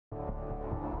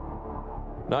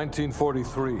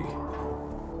1943.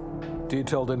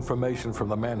 Detailed information from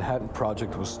the Manhattan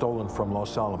Project was stolen from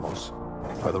Los Alamos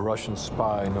by the Russian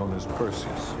spy known as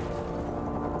Perseus.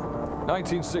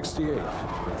 1968, the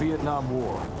Vietnam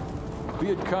War.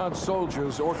 Viet Cong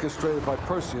soldiers, orchestrated by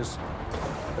Perseus,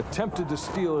 attempted to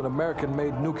steal an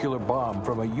American-made nuclear bomb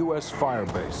from a U.S.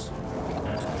 firebase.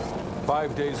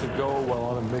 5 days ago, while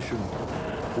on a mission,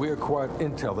 we acquired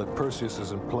intel that Perseus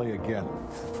is in play again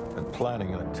and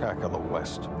planning an attack on the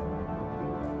West.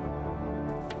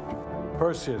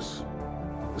 Perseus,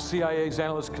 the CIA's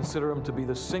analysts consider him to be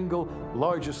the single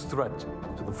largest threat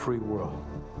to the free world.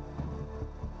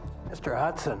 Mr.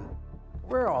 Hudson,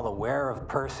 we're all aware of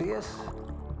Perseus.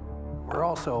 We're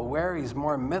also aware he's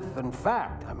more myth than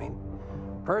fact. I mean,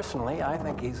 personally, I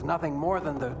think he's nothing more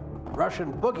than the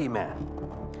Russian boogeyman.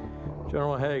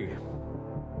 General Haig,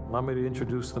 allow me to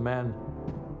introduce the man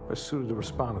best suited to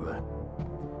respond to that.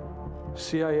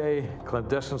 CIA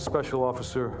clandestine special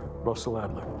officer Russell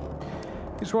Adler.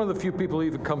 He's one of the few people who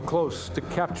even come close to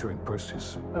capturing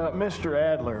Perseus. Mr.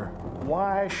 Adler,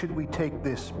 why should we take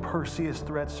this Perseus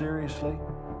threat seriously?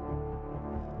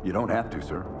 You don't have to,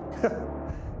 sir.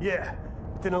 Yeah,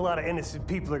 then a lot of innocent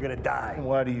people are gonna die.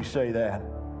 Why do you say that?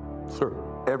 Sir.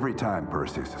 Every time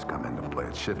Perseus has come into play,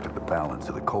 it's shifted the balance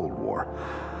of the Cold War.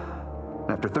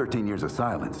 After 13 years of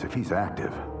silence, if he's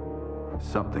active,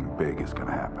 something big is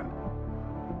gonna happen.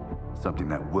 Something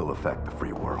that will affect the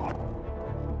free world.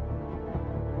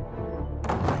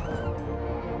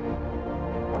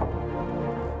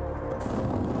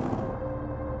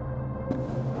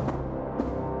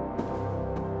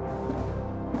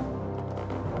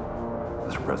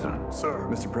 Mr. President. Sir.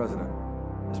 Mr. President.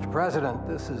 Mr. President,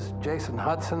 this is Jason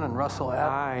Hudson and Russell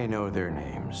Adler. I know their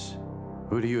names.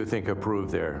 Who do you think approved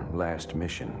their last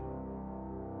mission?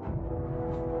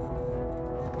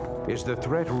 Is the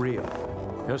threat real?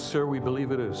 Yes, sir, we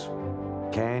believe it is.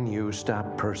 Can you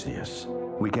stop Perseus?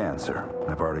 We can, sir.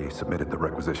 I've already submitted the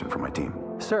requisition for my team.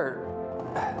 Sir,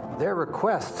 their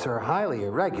requests are highly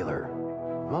irregular,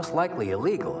 most likely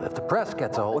illegal. If the press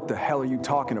gets a hold... What the hell are you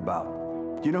talking about?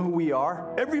 Do you know who we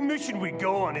are? Every mission we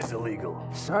go on is illegal.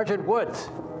 Sergeant Woods,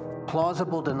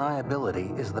 plausible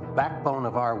deniability is the backbone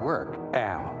of our work.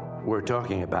 Al, we're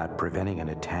talking about preventing an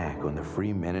attack on the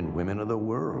free men and women of the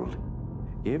world.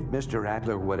 Give Mr.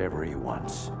 Adler whatever he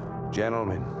wants.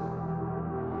 Gentlemen,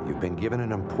 you've been given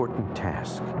an important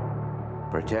task,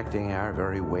 protecting our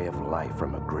very way of life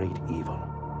from a great evil.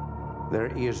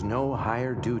 There is no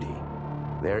higher duty.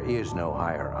 There is no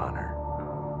higher honor.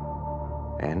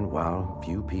 And while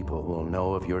few people will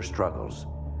know of your struggles,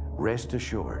 rest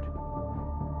assured,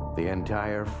 the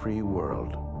entire free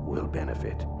world will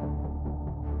benefit.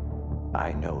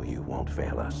 I know you won't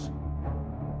fail us.